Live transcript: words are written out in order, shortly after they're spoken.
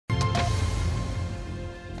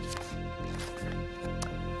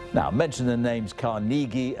Now, mention the names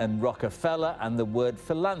Carnegie and Rockefeller and the word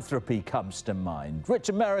philanthropy comes to mind. Rich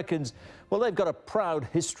Americans, well, they've got a proud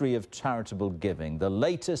history of charitable giving. The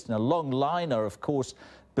latest in a long line are, of course,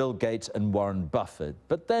 Bill Gates and Warren Buffett.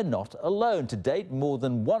 But they're not alone. To date, more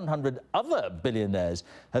than 100 other billionaires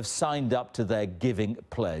have signed up to their giving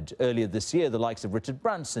pledge. Earlier this year, the likes of Richard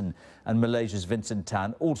Branson and Malaysia's Vincent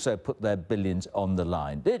Tan also put their billions on the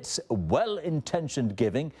line. It's well-intentioned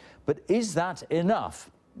giving, but is that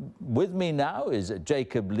enough? With me now is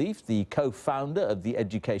Jacob Lief, the co-founder of the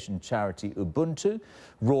education charity Ubuntu,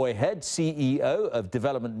 Roy Head, CEO of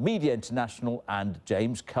Development Media International, and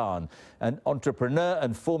James Caan, an entrepreneur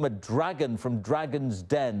and former dragon from Dragon's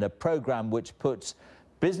Den, a program which puts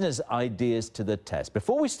business ideas to the test.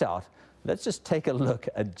 Before we start, let's just take a look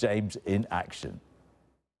at James in action.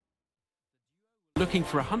 Looking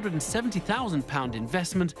for a £170,000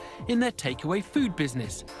 investment in their takeaway food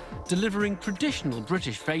business, delivering traditional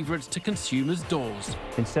British favourites to consumers' doors.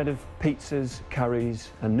 Instead of pizzas, curries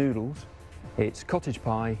and noodles, it's cottage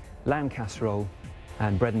pie, lamb casserole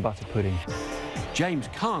and bread and butter pudding. James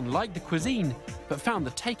Caan liked the cuisine, but found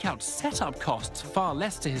the takeout setup costs far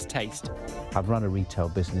less to his taste. I've run a retail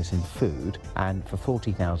business in food, and for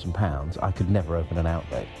 £40,000 I could never open an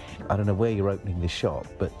outlet. I don't know where you're opening this shop,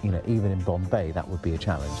 but you know, even in Bombay that would be a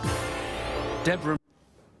challenge. Deborah.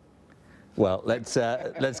 Well, let's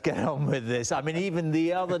get on with this. I mean, even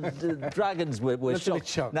the other dragons were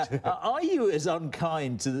shocked. Now, are you as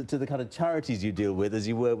unkind to the kind of charities you deal with as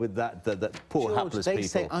you were with that poor George, hapless people? they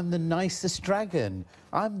say I'm the nicest dragon.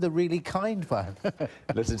 I'm the really kind one.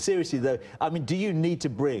 Listen, seriously though, I mean, do you need to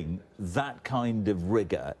bring that kind of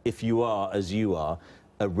rigour if you are, as you are,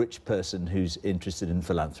 a rich person who's interested in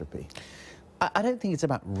philanthropy? I don't think it's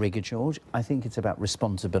about rigour, George. I think it's about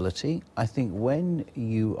responsibility. I think when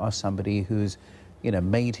you are somebody who's, you know,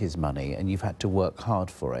 made his money and you've had to work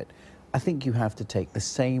hard for it, I think you have to take the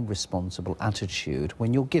same responsible attitude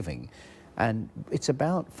when you're giving. And it's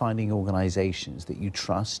about finding organisations that you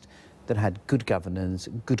trust, that had good governance,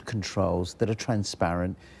 good controls, that are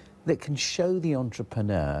transparent, that can show the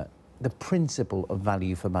entrepreneur the principle of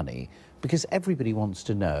value for money. Because everybody wants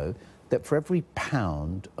to know that for every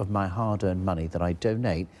pound of my hard-earned money that I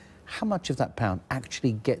donate, how much of that pound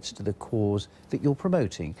actually gets to the cause that you're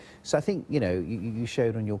promoting. So I think, you know, you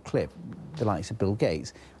showed on your clip the likes of Bill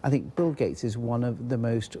Gates. I think Bill Gates is one of the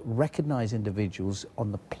most recognised individuals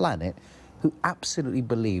on the planet who absolutely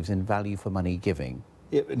believes in value for money giving.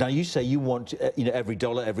 Yeah, now, you say you want, you know, every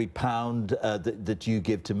dollar, every pound that you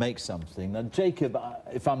give to make something. Now, Jacob,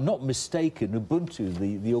 if I'm not mistaken,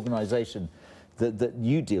 Ubuntu, the organisation that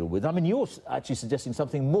you deal with, I mean, you're actually suggesting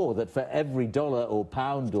something more, that for every dollar or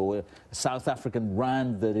pound or South African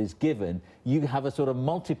rand that is given, you have a sort of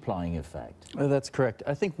multiplying effect. That's correct.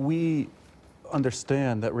 I think we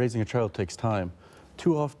understand that raising a child takes time.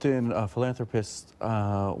 Too often, philanthropists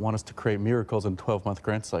want us to create miracles in a 12-month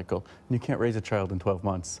grant cycle, and you can't raise a child in 12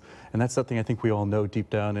 months. And that's something I think we all know deep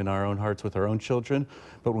down in our own hearts with our own children,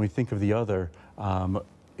 but when we think of the other,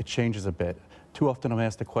 it changes a bit. Too often I'm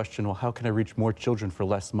asked the question, well, how can I reach more children for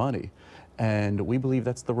less money? And we believe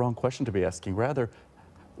that's the wrong question to be asking. Rather,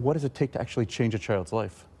 what does it take to actually change a child's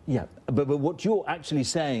life? Yeah, but what you're actually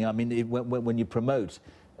saying, I mean, when you promote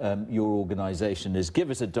your organisation, is give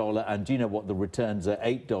us a dollar, and do you know what, the returns are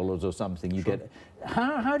 $8 or something you get.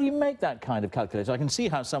 How do you make that kind of calculation? I can see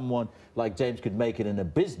how someone like James could make it in a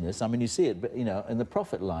business. I mean, you see it, you know, in the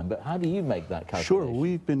profit line, but how do you make that calculation?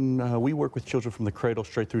 Sure, we work with children from the cradle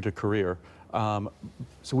straight through to career.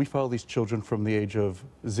 So we follow these children from the age of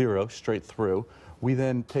 0 straight through. We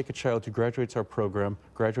then take a child who graduates our program,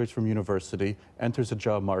 graduates from university, enters the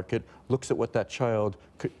job market, looks at what that child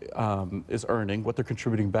is earning, what they're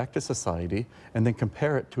contributing back to society, and then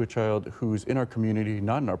compare it to a child who's in our community,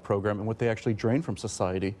 not in our program, and what they actually drain from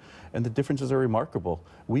society. And the differences are remarkable.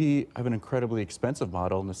 We have an incredibly expensive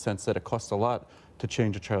model in the sense that it costs a lot to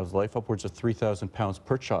change a child's life, upwards of £3,000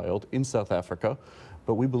 per child in South Africa.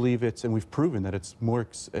 But we believe and we've proven that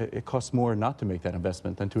it costs more not to make that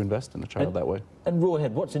investment than to invest in the child that way. And Roy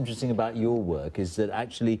Head, what's interesting about your work is that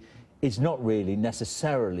actually it's not really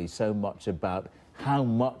necessarily so much about how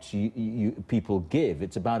much people give.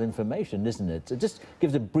 It's about information, isn't it? So just give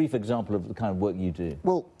us a brief example of the kind of work you do.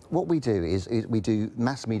 Well, what we do is we do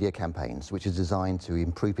mass media campaigns, which is designed to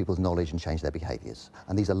improve people's knowledge and change their behaviours.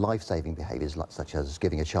 And these are life-saving behaviours, such as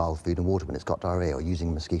giving a child food and water when it's got diarrhoea, or using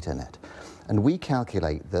a mosquito net. And we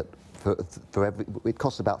calculate that it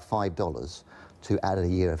costs about $5 to add a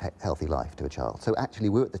year of healthy life to a child. So actually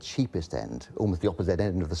we're at the cheapest end, almost the opposite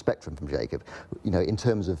end of the spectrum from Jacob. You know, in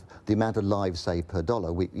terms of the amount of lives saved per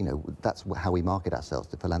dollar, you know, that's how we market ourselves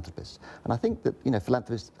to philanthropists. And I think that, you know,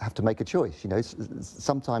 philanthropists have to make a choice. You know,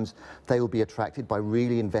 sometimes they will be attracted by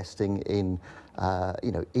really investing in,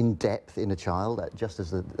 you know, in depth in a child, just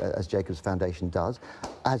as Jacob's Foundation does,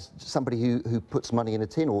 as somebody who puts money in a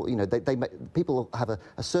tin, or, you know, people have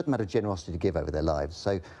a certain amount of generosity to give over their lives,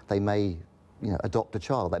 so they may, you know, adopt a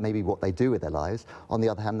child. That may be what they do with their lives. On the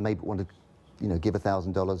other hand, they may want to, you know, give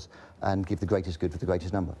 $1,000 and give the greatest good for the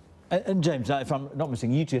greatest number. And James, if I'm not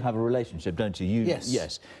mistaken, you two have a relationship, don't you? Yes.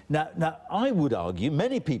 Yes. Now, I would argue,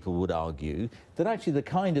 many people would argue, that actually the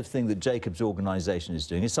kind of thing that Jacob's organisation is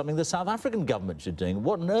doing is something the South African government should be doing.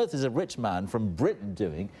 What on earth is a rich man from Britain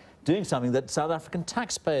doing something that South African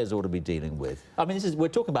taxpayers ought to be dealing with? I mean, we're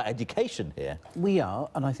talking about education here. We are,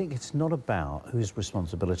 and I think it's not about whose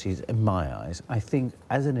responsibilities, in my eyes. I think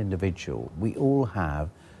as an individual, we all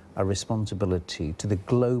have a responsibility to the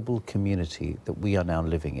global community that we are now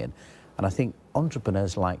living in. And I think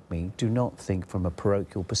entrepreneurs like me do not think from a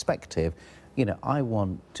parochial perspective. You know, I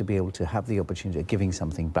want to be able to have the opportunity of giving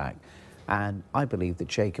something back. And I believe that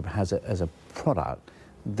Jacob has as a product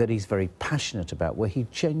that he's very passionate about, where he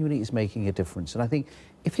genuinely is making a difference. And I think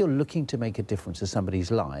if you're looking to make a difference to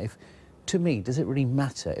somebody's life, to me, does it really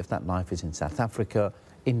matter if that life is in South Africa,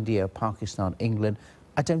 India, Pakistan, England?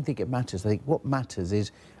 I don't think it matters. I think what matters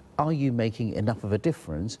is, are you making enough of a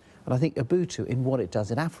difference? And I think Ubuntu, in what it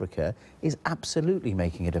does in Africa, is absolutely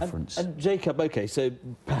making a difference. And Jacob, OK, so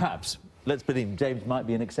perhaps, let's believe James might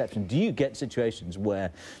be an exception. Do you get situations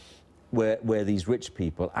where these rich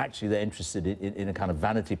people, actually they're interested in a kind of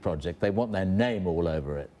vanity project, they want their name all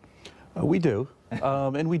over it? We do,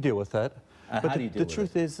 and we deal with that. But how do you deal with the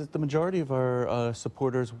truth is that the majority of our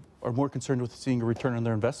supporters are more concerned with seeing a return on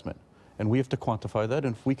their investment. And we have to quantify that,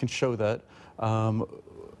 and if we can show that,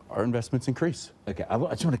 our investments increase. OK, I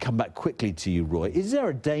just want to come back quickly to you, Roy. Is there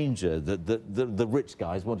a danger that the rich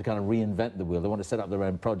guys want to kind of reinvent the wheel? They want to set up their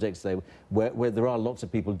own projects where there are lots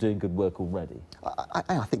of people doing good work already?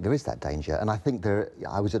 I think there is that danger, and I think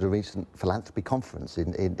I was at a recent philanthropy conference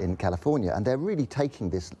in California, and they're really taking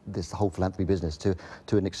this whole philanthropy business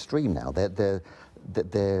to an extreme now.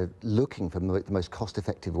 They're looking for the most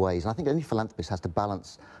cost-effective ways. And I think any philanthropist has to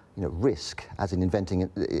balance, you know, risk, as in investing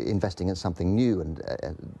in something new, and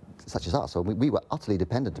such as us. So we were utterly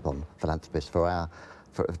dependent upon philanthropists for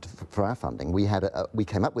our funding. We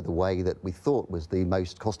came up with a way that we thought was the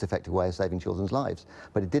most cost-effective way of saving children's lives,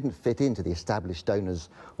 but it didn't fit into the established donors'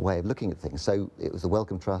 way of looking at things. So it was the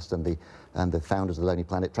Wellcome Trust and the founders of the Lonely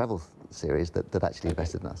Planet Travel series that actually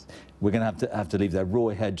invested in us. We're going to have to leave there.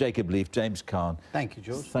 Roy Head, Jacob Lief, James Caan. Thank you,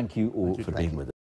 George. Thank you all for being with us.